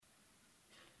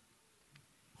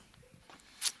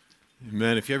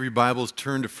Amen. If you have your Bibles,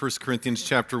 turn to 1 Corinthians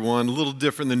chapter 1. A little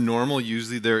different than normal.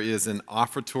 Usually there is an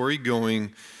offertory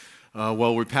going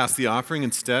while we pass the offering.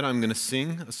 Instead, I'm going to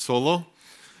sing a solo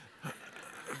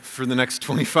for the next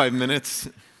 25 minutes.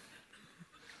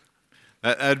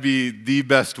 That'd be the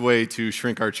best way to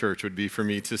shrink our church, would be for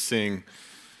me to sing.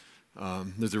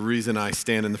 There's a reason I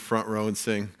stand in the front row and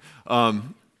sing.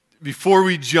 Before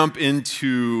we jump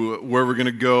into where we're going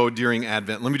to go during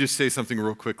Advent, let me just say something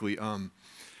real quickly.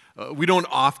 We don't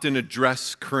often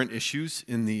address current issues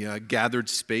in the gathered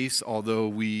space, although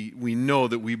we know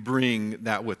that we bring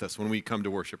that with us when we come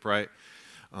to worship, right?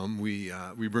 We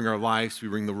bring our lives, we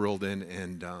bring the world in,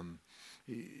 and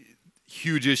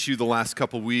huge issue the last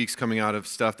couple weeks coming out of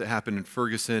stuff that happened in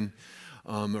Ferguson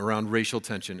around racial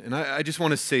tension. And I just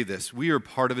want to say this. We are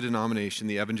part of a denomination,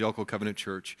 the Evangelical Covenant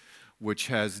Church, which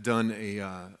has done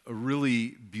a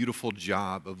really beautiful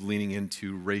job of leaning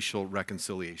into racial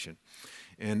reconciliation.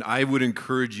 And I would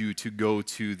encourage you to go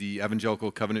to the Evangelical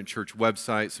Covenant Church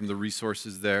website, some of the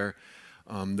resources there.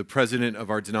 The president of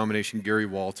our denomination, Gary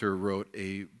Walter, wrote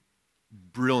a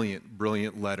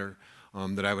brilliant letter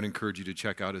that I would encourage you to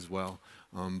check out as well.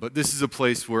 But this is a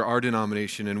place where our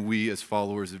denomination and we as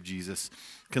followers of Jesus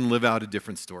can live out a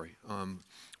different story.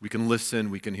 We can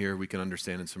listen, we can hear, we can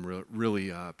understand in some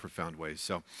really profound ways.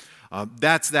 So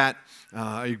that's that.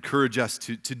 I encourage us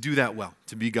to do that well,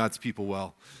 to be God's people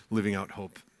well, living out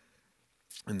hope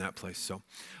in that place. So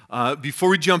before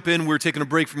we jump in, we're taking a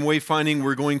break from Wayfinding.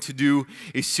 We're going to do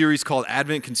a series called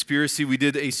Advent Conspiracy. We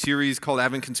did a series called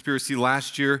Advent Conspiracy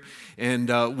last year,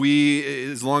 and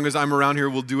as long as I'm around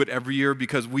here, we'll do it every year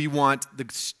because we want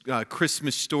the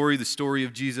Christmas story, the story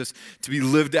of Jesus, to be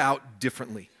lived out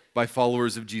differently by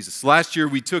followers of Jesus. Last year,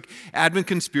 we took Advent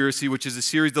Conspiracy, which is a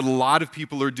series that a lot of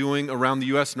people are doing around the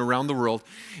U.S. and around the world,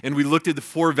 and we looked at the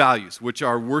four values, which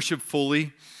are worship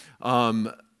fully,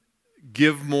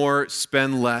 give more,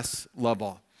 spend less, love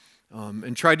all,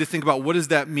 and tried to think about what does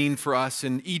that mean for us,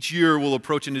 and each year we'll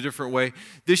approach it in a different way.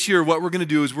 This year, what we're going to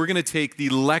do is we're going to take the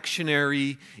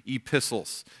lectionary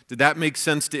epistles. Did that make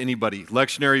sense to anybody?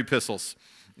 Lectionary epistles.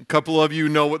 A couple of you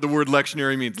know what the word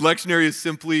lectionary means. Lectionary is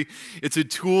simply, it's a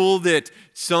tool that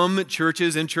some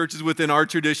churches and churches within our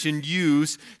tradition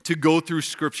use to go through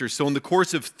Scripture. So in the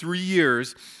course of 3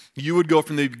 years, you would go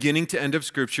from the beginning to end of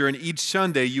Scripture, and each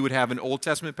Sunday you would have an Old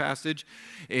Testament passage,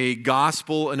 a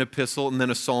gospel, an epistle, and then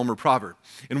a psalm or proverb.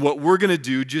 And what we're going to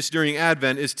do just during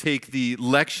Advent is take the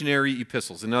lectionary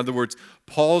epistles, in other words,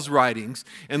 Paul's writings,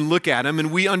 and look at them. And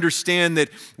we understand that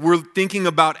we're thinking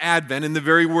about Advent, and the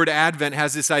very word Advent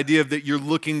has this idea of that you're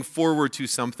looking forward to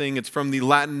something. It's from the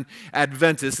Latin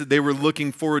Adventus, that they were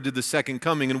looking forward to the second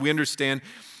coming. And we understand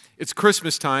it's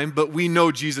Christmas time, but we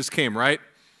know Jesus came, right?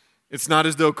 It's not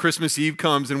as though Christmas Eve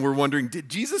comes and we're wondering, did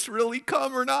Jesus really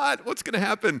come or not? What's going to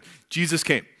happen? Jesus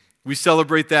came. We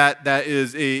celebrate that. That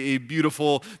is a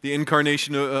beautiful, the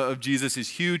incarnation of Jesus is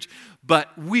huge.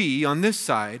 But we, on this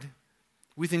side,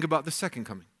 we think about the second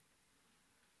coming.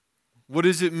 What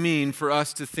does it mean for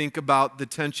us to think about the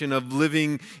tension of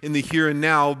living in the here and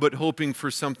now, but hoping for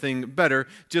something better,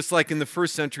 just like in the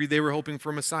first century, they were hoping for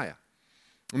a Messiah?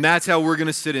 And that's how we're going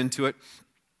to sit into it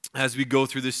as we go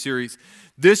through this series.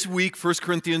 This week, 1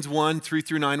 Corinthians 1, 3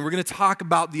 through 9, we're going to talk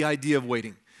about the idea of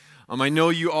waiting. I know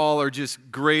you all are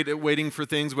just great at waiting for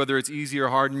things, whether it's easy or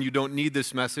hard, and you don't need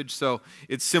this message, so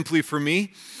it's simply for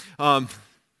me.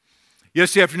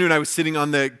 Yesterday afternoon, I was sitting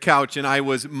on the couch, and I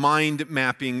was mind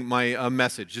mapping my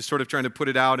message, just sort of trying to put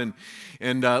it out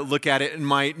and look at it. And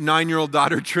my 9-year-old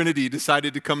daughter, Trinity,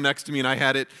 decided to come next to me, and I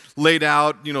had it laid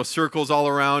out, circles all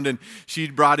around, and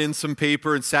she brought in some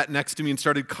paper and sat next to me and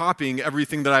started copying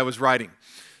everything that I was writing.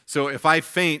 So if I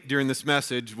faint during this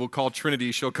message, we'll call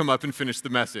Trinity. She'll come up and finish the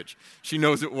message. She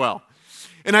knows it well.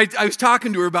 And I was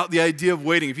talking to her about the idea of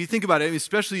waiting. If you think about it,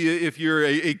 especially if you're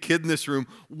a kid in this room,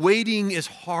 waiting is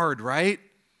hard, right?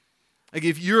 Like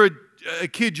if you're a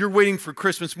kid, you're waiting for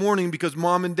Christmas morning because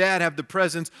mom and dad have the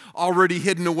presents already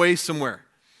hidden away somewhere.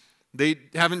 They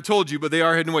haven't told you, but they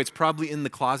are hidden away. It's probably in the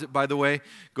closet, by the way.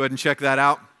 Go ahead and check that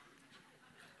out.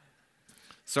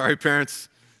 Sorry, parents.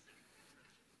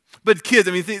 But kids,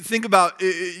 think about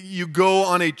you go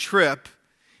on a trip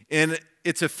and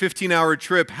it's a 15-hour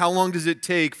trip. How long does it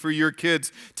take for your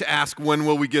kids to ask, when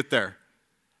will we get there?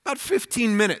 About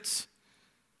 15 minutes.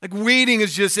 Like waiting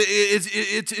is just,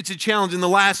 it's a challenge. In the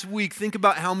last week, think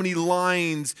about how many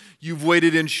lines you've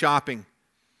waited in shopping.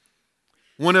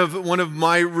 One of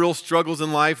my real struggles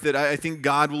in life that I think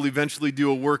God will eventually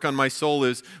do a work on my soul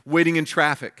is waiting in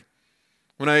traffic.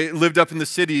 When I lived up in the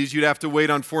cities, you'd have to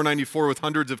wait on 494 with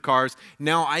hundreds of cars.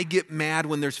 Now I get mad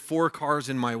when there's 4 cars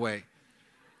in my way.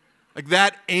 Like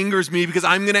that angers me because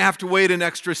I'm going to have to wait an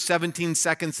extra 17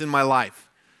 seconds in my life.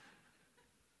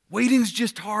 Waiting's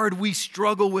just hard. We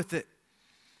struggle with it.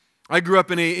 I grew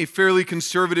up in a fairly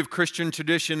conservative Christian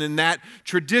tradition. In that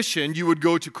tradition, you would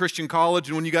go to Christian college,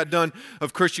 and when you got done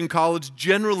of Christian college,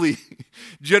 generally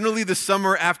the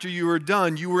summer after you were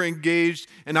done, you were engaged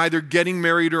in either getting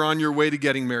married or on your way to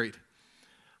getting married.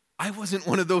 I wasn't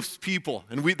one of those people,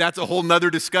 and that's a whole nother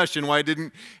discussion why it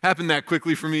didn't happen that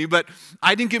quickly for me, but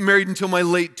I didn't get married until my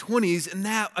late 20s,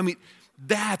 and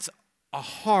that's a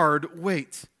hard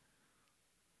wait.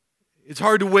 It's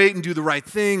hard to wait and do the right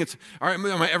thing. It's, all right,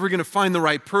 am I ever going to find the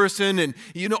right person? And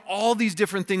all these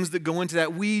different things that go into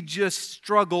that. We just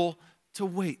struggle to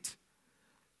wait.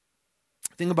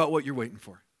 Think about what you're waiting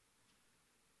for.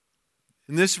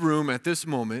 In this room, at this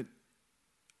moment,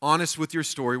 honest with your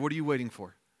story, what are you waiting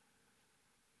for?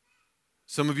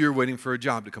 Some of you are waiting for a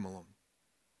job to come along.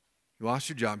 You lost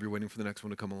your job, you're waiting for the next one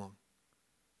to come along.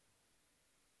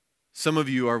 Some of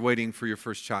you are waiting for your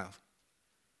first child.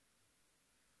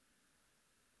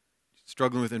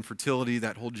 Struggling with infertility,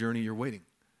 that whole journey, you're waiting.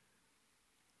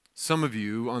 Some of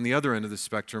you, on the other end of the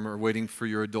spectrum, are waiting for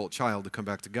your adult child to come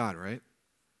back to God, right?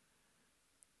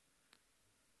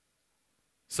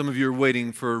 Some of you are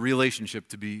waiting for a relationship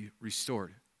to be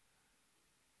restored.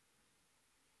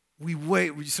 We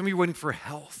wait. Some of you are waiting for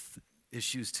health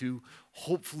issues to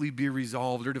hopefully be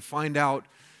resolved or to find out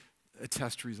a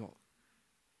test result.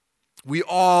 We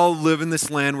all live in this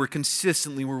land where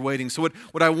consistently we're waiting. So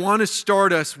what I want to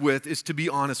start us with is to be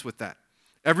honest with that.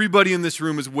 Everybody in this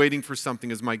room is waiting for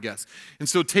something, is my guess. And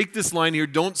so take this line here.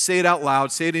 Don't say it out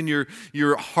loud. Say it in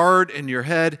your heart and your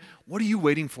head. What are you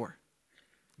waiting for?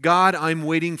 God, I'm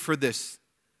waiting for this.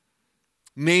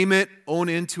 Name it, own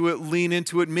into it, lean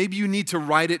into it. Maybe you need to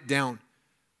write it down.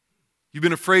 You've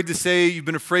been afraid to say, you've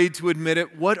been afraid to admit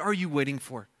it. What are you waiting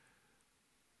for?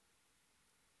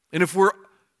 And if we're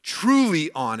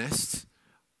truly honest,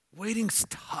 waiting's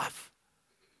tough.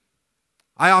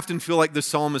 I often feel like the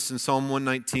psalmist in Psalm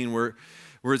 119 where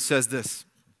it says this,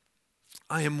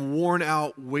 I am worn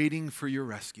out waiting for your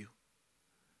rescue.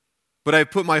 But I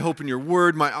put my hope in your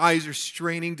word. My eyes are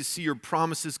straining to see your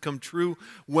promises come true.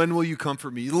 When will you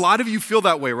comfort me? A lot of you feel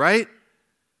that way, right?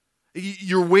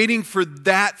 You're waiting for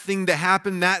that thing to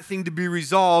happen, that thing to be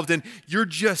resolved, and you're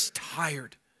just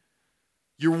tired.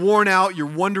 You're worn out. You're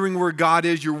wondering where God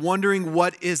is. You're wondering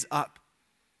what is up.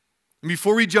 And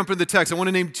before we jump into the text, I want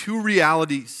to name two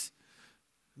realities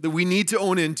that we need to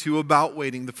own into about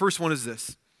waiting. The first one is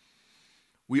this.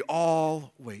 We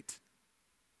all wait.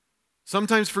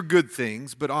 Sometimes for good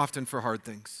things, but often for hard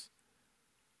things.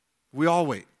 We all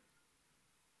wait.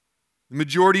 The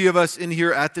majority of us in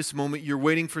here at this moment, you're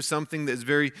waiting for something that is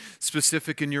very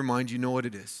specific in your mind. You know what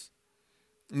it is.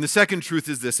 And the second truth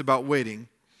is this about waiting.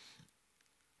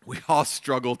 We all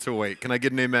struggle to wait. Can I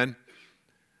get an amen?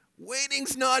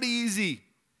 Waiting's not easy.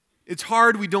 It's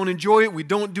hard. We don't enjoy it. We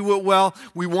don't do it well.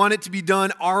 We want it to be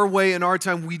done our way in our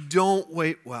time. We don't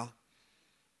wait well.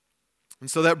 And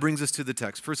so that brings us to the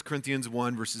text. 1 Corinthians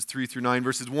 1, verses 3 through 9.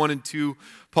 Verses 1 and 2,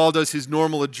 Paul does his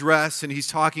normal address, and he's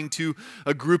talking to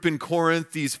a group in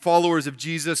Corinth, these followers of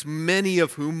Jesus,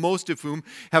 most of whom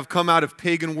have come out of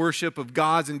pagan worship of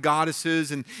gods and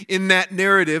goddesses. And in that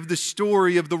narrative, the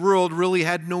story of the world really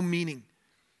had no meaning.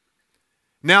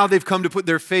 Now they've come to put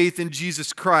their faith in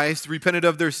Jesus Christ, repented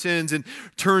of their sins, and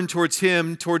turned towards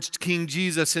Him, towards King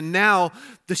Jesus. And now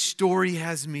the story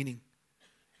has meaning.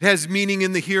 It has meaning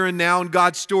in the here and now, and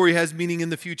God's story has meaning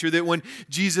in the future. That when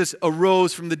Jesus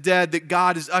arose from the dead, that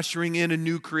God is ushering in a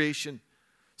new creation.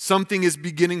 Something is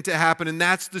beginning to happen, and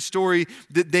that's the story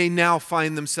that they now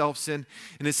find themselves in.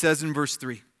 And it says in verse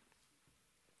 3,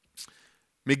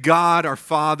 May God, our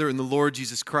Father, and the Lord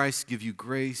Jesus Christ give you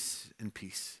grace and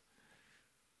peace.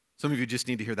 Some of you just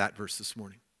need to hear that verse this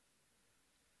morning.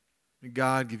 May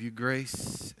God give you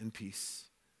grace and peace.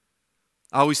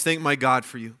 I always thank my God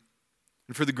for you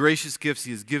and for the gracious gifts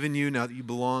He has given you now that you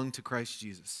belong to Christ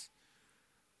Jesus.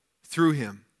 Through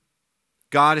Him,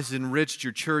 God has enriched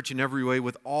your church in every way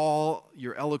with all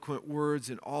your eloquent words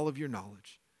and all of your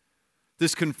knowledge.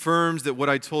 This confirms that what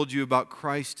I told you about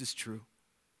Christ is true.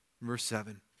 Verse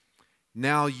 7,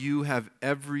 Now you have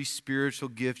every spiritual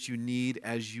gift you need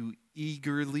as you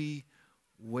eagerly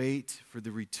wait for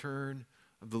the return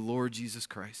of the Lord Jesus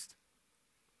Christ.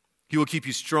 He will keep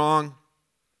you strong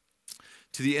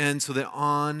to the end so that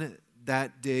on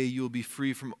that day you will be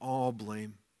free from all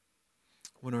blame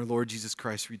when our Lord Jesus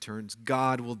Christ returns.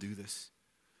 God will do this,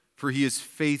 for He is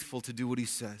faithful to do what He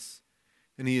says,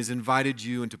 and He has invited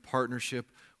you into partnership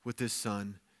with His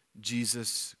Son,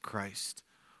 Jesus Christ,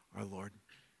 our Lord.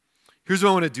 Here's what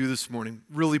I want to do this morning,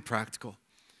 really practical.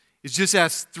 is just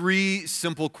ask three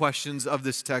simple questions of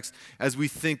this text as we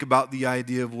think about the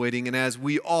idea of waiting and as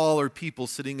we all are people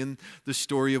sitting in the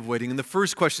story of waiting. And the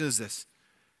first question is this: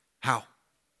 how?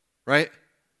 Right?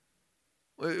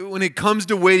 When it comes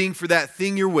to waiting for that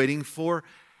thing you're waiting for,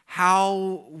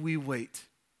 how we wait.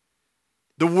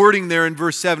 The wording there in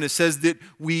verse 7, it says that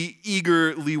we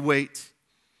eagerly wait.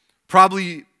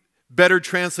 Probably better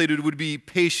translated would be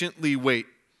patiently wait,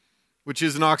 which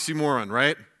is an oxymoron,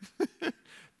 right?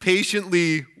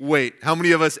 Patiently wait. How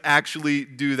many of us actually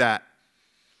do that?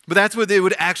 But that's what they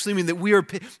would actually mean,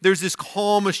 that there's this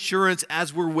calm assurance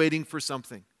as we're waiting for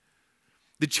something.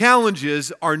 The challenge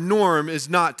is our norm is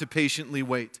not to patiently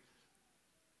wait.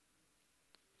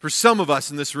 For some of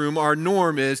us in this room, our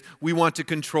norm is we want to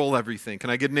control everything. Can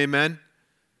I get an amen?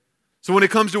 So when it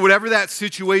comes to whatever that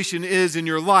situation is in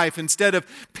your life, instead of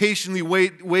patiently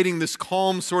waiting this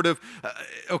calm sort of,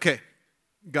 okay,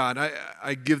 God,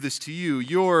 I give this to you.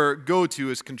 Your go-to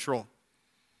is control.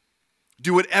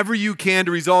 Do whatever you can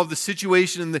to resolve the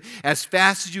situation as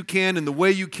fast as you can in the way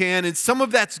you can, and some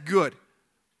of that's good.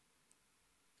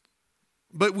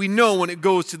 But we know when it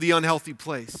goes to the unhealthy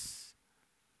place.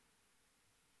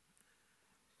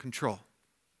 Control.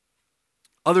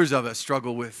 Others of us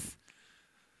struggle with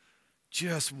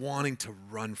just wanting to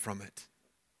run from it.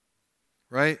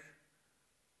 Right?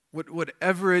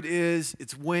 Whatever it is,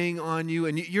 it's weighing on you,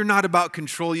 and you're not about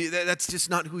control. That's just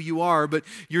not who you are, but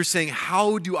you're saying,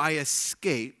 how do I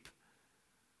escape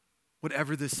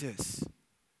whatever this is?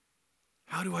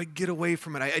 How do I get away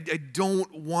from it? I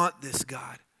don't want this,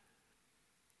 God.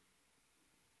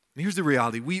 And here's the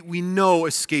reality. We know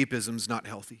escapism is not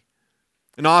healthy.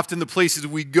 And often the places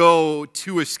we go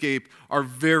to escape are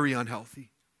very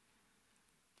unhealthy.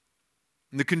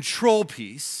 And the control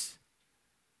piece,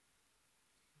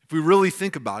 if we really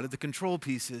think about it, the control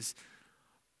piece is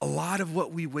a lot of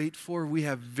what we wait for, we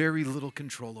have very little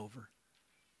control over.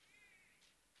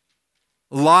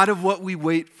 A lot of what we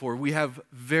wait for, we have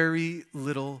very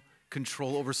little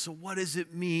control over. So what does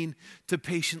it mean to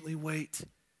patiently wait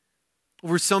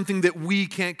over something that we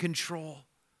can't control?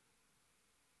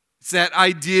 It's that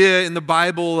idea in the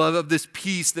Bible of this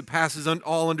peace that passes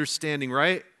all understanding,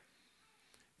 right?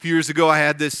 A few years ago, I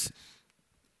had this,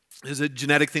 as a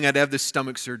genetic thing, I'd have this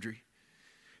stomach surgery.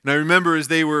 And I remember as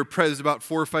they were, it was about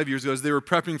 4 or 5 years ago, as they were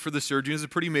prepping for the surgery, it was a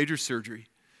pretty major surgery.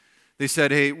 They said,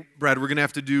 hey, Brad, we're going to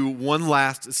have to do one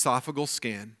last esophageal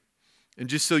scan. And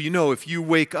just so you know, if you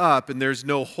wake up and there's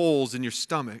no holes in your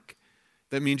stomach,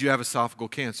 that means you have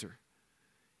esophageal cancer.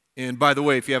 And by the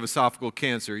way, if you have esophageal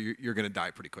cancer, you're going to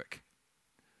die pretty quick.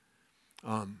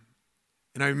 And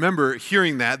I remember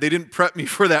hearing that. They didn't prep me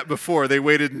for that before. They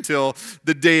waited until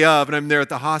the day of, and I'm there at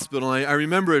the hospital. And I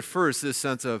remember at first this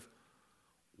sense of,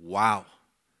 wow,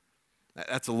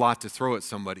 that's a lot to throw at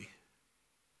somebody.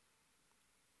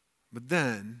 But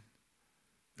then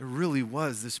there really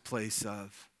was this place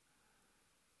of,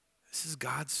 this is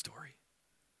God's story.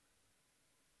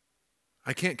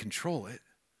 I can't control it.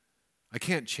 I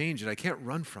can't change it. I can't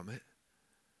run from it.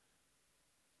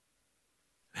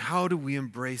 How do we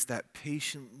embrace that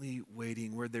patiently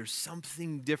waiting where there's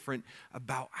something different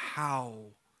about how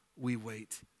we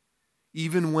wait,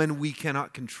 even when we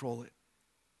cannot control it?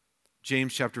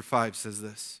 James chapter 5 says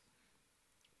this: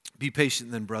 be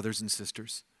patient then, brothers and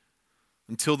sisters,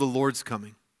 until the Lord's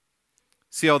coming.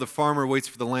 See how the farmer waits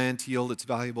for the land to yield its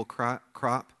valuable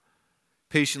crop,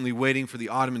 patiently waiting for the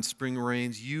autumn and spring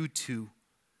rains. You too,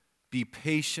 be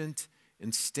patient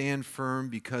and stand firm,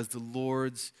 because the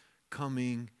Lord's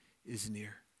coming is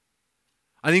near.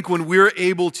 I think when we're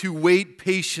able to wait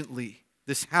patiently,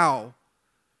 this how,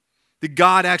 that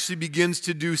God actually begins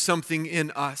to do something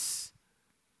in us.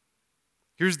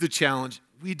 Here's the challenge.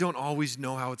 We don't always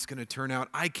know how it's going to turn out.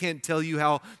 I can't tell you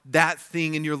how that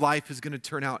thing in your life is going to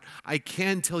turn out. I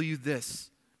can tell you this: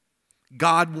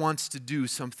 God wants to do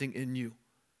something in you.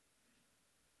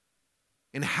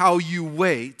 And how you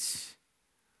wait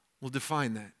will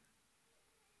define that.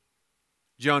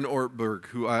 John Ortberg,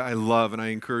 who I love, and I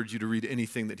encourage you to read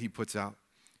anything that he puts out,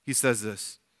 he says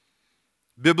this: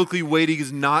 biblically, waiting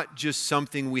is not just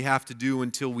something we have to do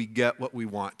until we get what we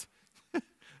want.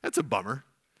 That's a bummer.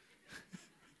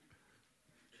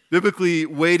 Biblically,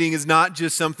 waiting is not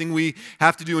just something we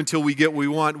have to do until we get what we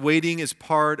want. Waiting is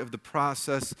part of the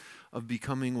process of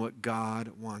becoming what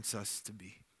God wants us to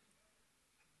be.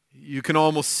 You can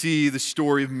almost see the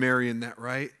story of Mary in that,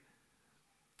 right?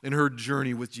 In her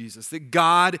journey with Jesus. That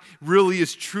God really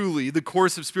is truly, the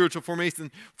course of spiritual formation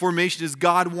is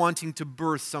God wanting to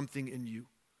birth something in you.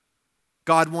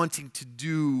 God wanting to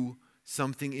do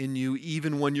something in you,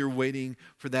 even when you're waiting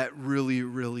for that really,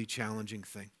 really challenging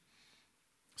thing.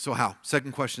 So how?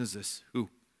 Second question is this. Who?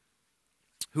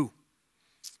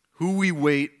 Who we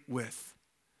wait with.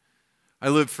 I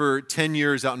lived for 10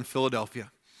 years out in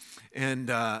Philadelphia.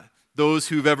 And those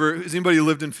who've ever, has anybody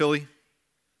lived in Philly?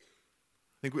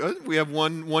 I think we have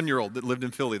one 1-year-old that lived in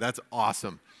Philly. That's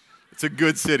awesome. It's a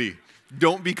good city.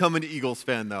 Don't become an Eagles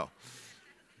fan, though.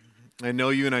 I know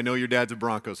you, and I know your dad's a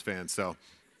Broncos fan, so.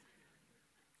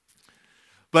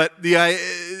 But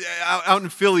out in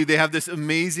Philly, they have this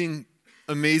amazing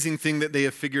thing that they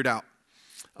have figured out.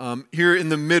 Here in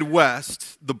the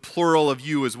Midwest, the plural of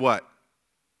you is what?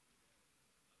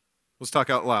 Let's talk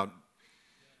out loud.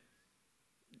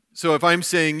 So if I'm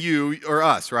saying you or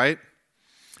us, right?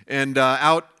 And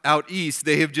out east,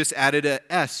 they have just added a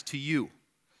S to you.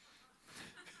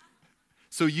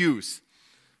 So yous.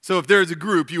 So if there's a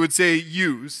group, you would say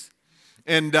yous.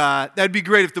 And that'd be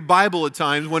great if the Bible at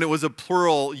times, when it was a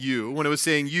plural you, when it was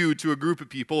saying you to a group of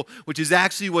people, which is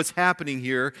actually what's happening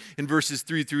here in verses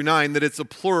 3 through 9, that it's a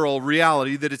plural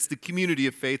reality, that it's the community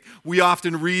of faith. We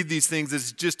often read these things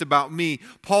as just about me.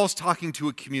 Paul's talking to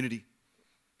a community.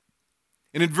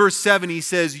 And in verse 7, he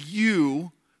says,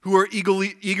 you who are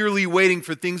eagerly waiting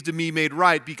for things to be made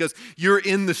right, because you're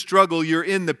in the struggle, you're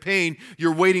in the pain,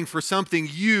 you're waiting for something,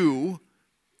 you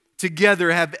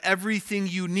together have everything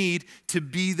you need to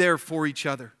be there for each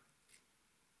other.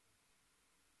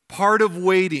 Part of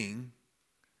waiting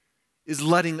is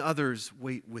letting others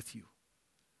wait with you.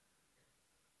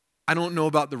 I don't know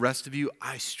about the rest of you.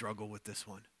 I struggle with this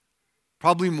one.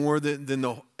 Probably more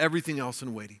than everything else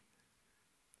in waiting.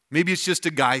 Maybe it's just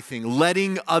a guy thing.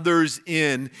 Letting others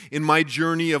in my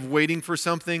journey of waiting for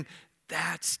something,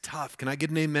 that's tough. Can I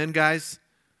get an amen, guys?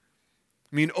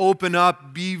 I mean, open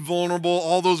up, be vulnerable,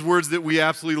 all those words that we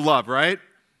absolutely love, right?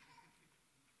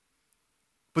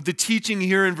 But the teaching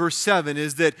here in verse 7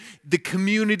 is that the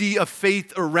community of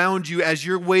faith around you, as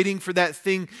you're waiting for that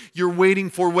thing you're waiting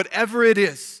for, whatever it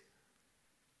is,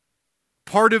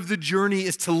 part of the journey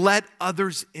is to let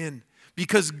others in.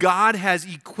 Because God has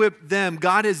equipped them,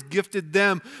 God has gifted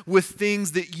them with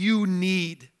things that you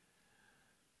need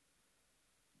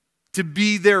to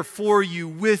be there for you,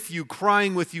 with you,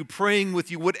 crying with you, praying with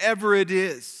you, whatever it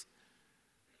is.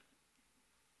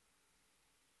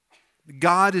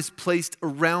 God has placed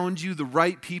around you the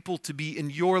right people to be in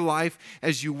your life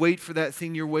as you wait for that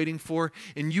thing you're waiting for.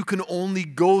 And you can only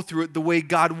go through it the way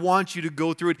God wants you to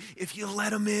go through it if you let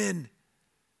them in.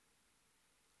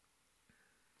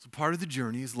 So part of the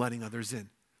journey is letting others in.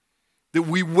 That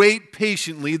we wait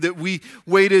patiently, that we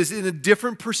wait as in a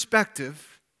different perspective,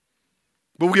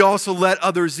 but we also let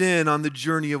others in on the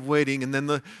journey of waiting. And then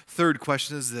the third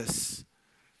question is this: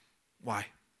 why?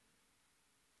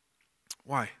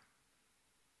 Why?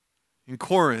 In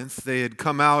Corinth, they had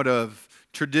come out of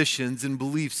traditions and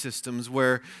belief systems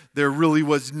where there really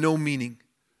was no meaning.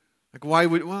 Like, why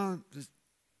would,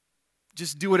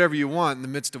 just do whatever you want in the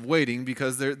midst of waiting,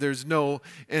 because there's no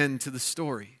end to the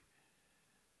story.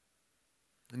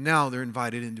 And now they're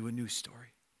invited into a new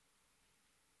story.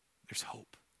 There's hope.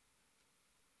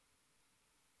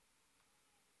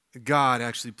 God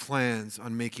actually plans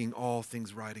on making all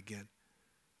things right again.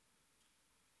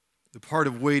 The part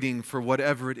of waiting for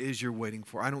whatever it is you're waiting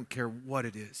for, I don't care what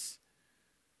it is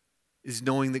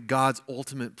knowing that God's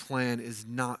ultimate plan is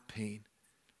not pain.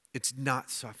 It's not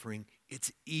suffering.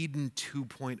 It's Eden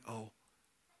 2.0.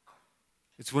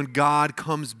 It's when God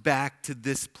comes back to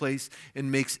this place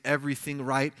and makes everything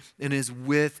right and is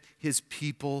with his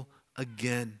people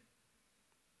again.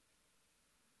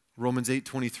 Romans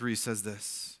 8:23 says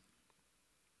this: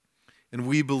 and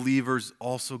we believers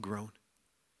also groan,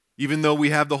 even though we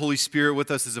have the Holy Spirit with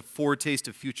us as a foretaste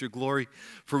of future glory,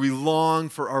 for we long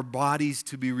for our bodies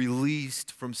to be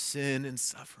released from sin and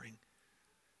suffering.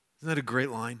 Isn't that a great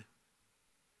line?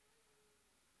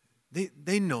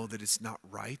 They know that it's not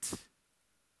right.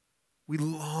 We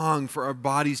long for our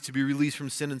bodies to be released from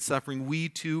sin and suffering. We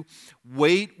too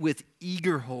wait with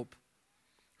eager hope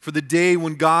for the day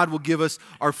when God will give us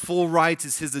our full rights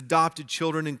as his adopted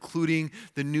children, including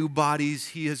the new bodies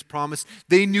he has promised.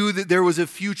 They knew that there was a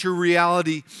future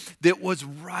reality that was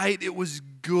right, it was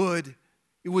good,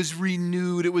 it was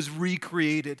renewed, it was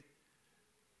recreated.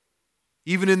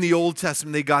 Even in the Old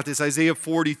Testament, they got this. Isaiah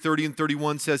 40, 30, and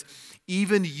 31 says,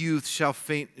 even youth shall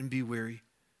faint and be weary,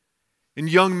 and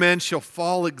young men shall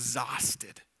fall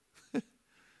exhausted. That's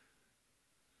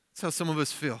how some of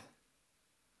us feel.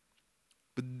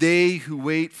 But they who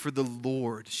wait for the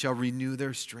Lord shall renew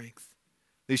their strength.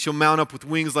 They shall mount up with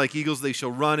wings like eagles. They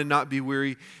shall run and not be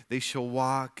weary. They shall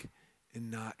walk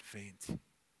and not faint. If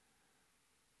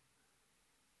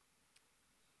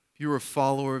you're a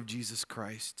follower of Jesus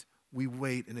Christ, we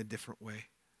wait in a different way.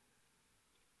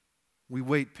 We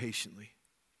wait patiently.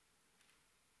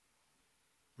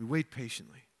 We wait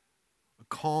patiently. A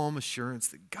calm assurance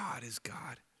that God is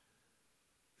God,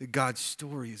 that God's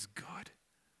story is good.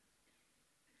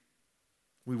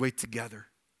 We wait together.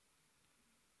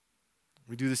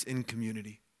 We do this in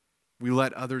community. We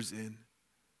let others in.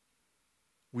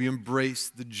 We embrace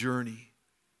the journey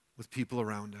with people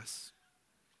around us.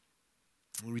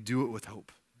 And we do it with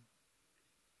hope.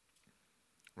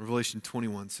 Revelation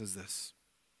 21 says this.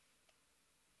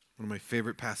 One of my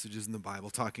favorite passages in the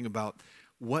Bible, talking about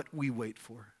what we wait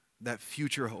for, that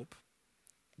future hope.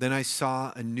 Then I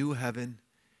saw a new heaven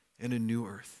and a new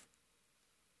earth.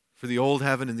 For the old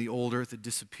heaven and the old earth had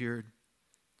disappeared.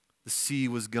 The sea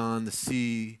was gone. The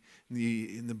sea,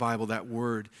 in the Bible, that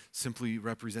word simply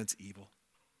represents evil.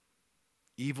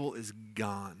 Evil is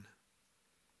gone.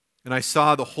 And I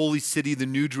saw the holy city, the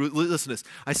new Jerusalem. Listen to this.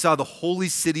 I saw the holy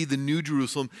city, the new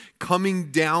Jerusalem,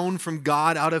 coming down from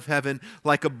God out of heaven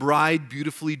like a bride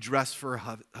beautifully dressed for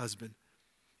her husband.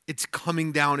 It's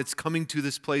coming down. It's coming to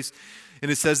this place.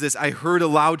 And it says this, I heard a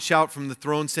loud shout from the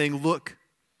throne saying, look,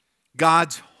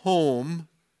 God's home,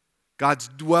 God's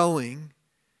dwelling,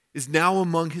 is now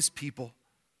among his people.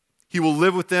 He will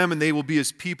live with them and they will be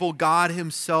his people. God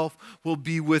himself will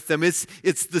be with them. It's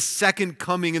the second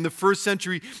coming. In the first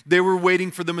century, they were waiting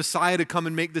for the Messiah to come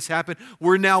and make this happen.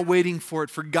 We're now waiting for it,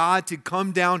 for God to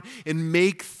come down and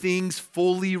make things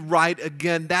fully right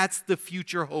again. That's the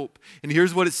future hope. And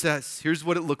here's what it says. Here's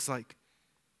what it looks like.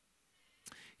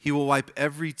 He will wipe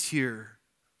every tear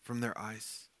from their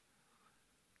eyes.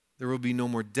 There will be no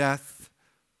more death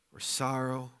or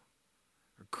sorrow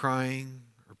or crying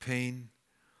or pain.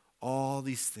 All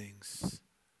these things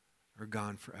are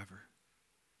gone forever.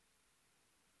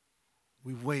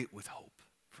 We wait with hope,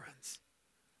 friends.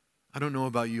 I don't know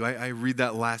about you. I read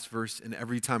that last verse, and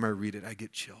every time I read it, I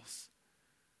get chills.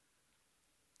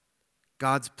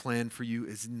 God's plan for you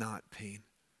is not pain,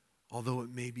 although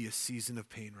it may be a season of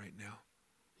pain right now.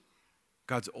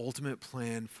 God's ultimate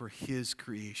plan for his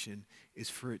creation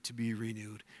is for it to be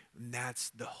renewed. And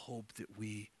that's the hope that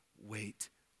we wait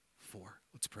for.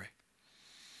 Let's pray.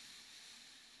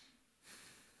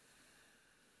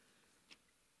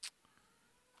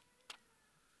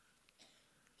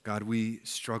 God, we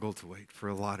struggle to wait for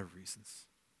a lot of reasons.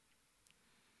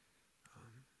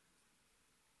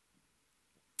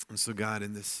 And so, God,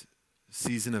 in this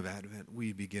season of Advent,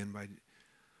 we begin by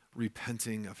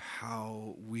repenting of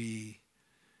how we,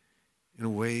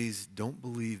 in ways, don't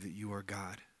believe that you are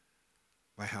God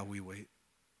by how we wait.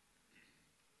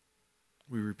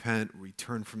 We repent, we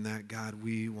turn from that. God,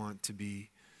 we want to be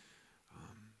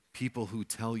people who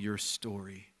tell your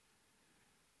story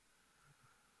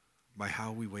by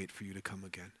how we wait for you to come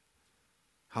again.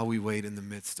 How we wait in the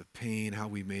midst of pain, how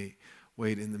we may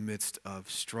wait in the midst of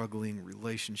struggling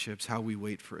relationships, how we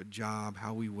wait for a job,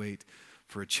 how we wait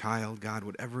for a child, God,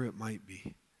 whatever it might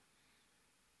be.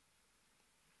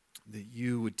 That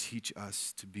you would teach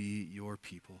us to be your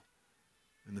people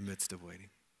in the midst of waiting.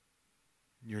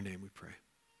 In your name we pray.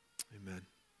 Amen.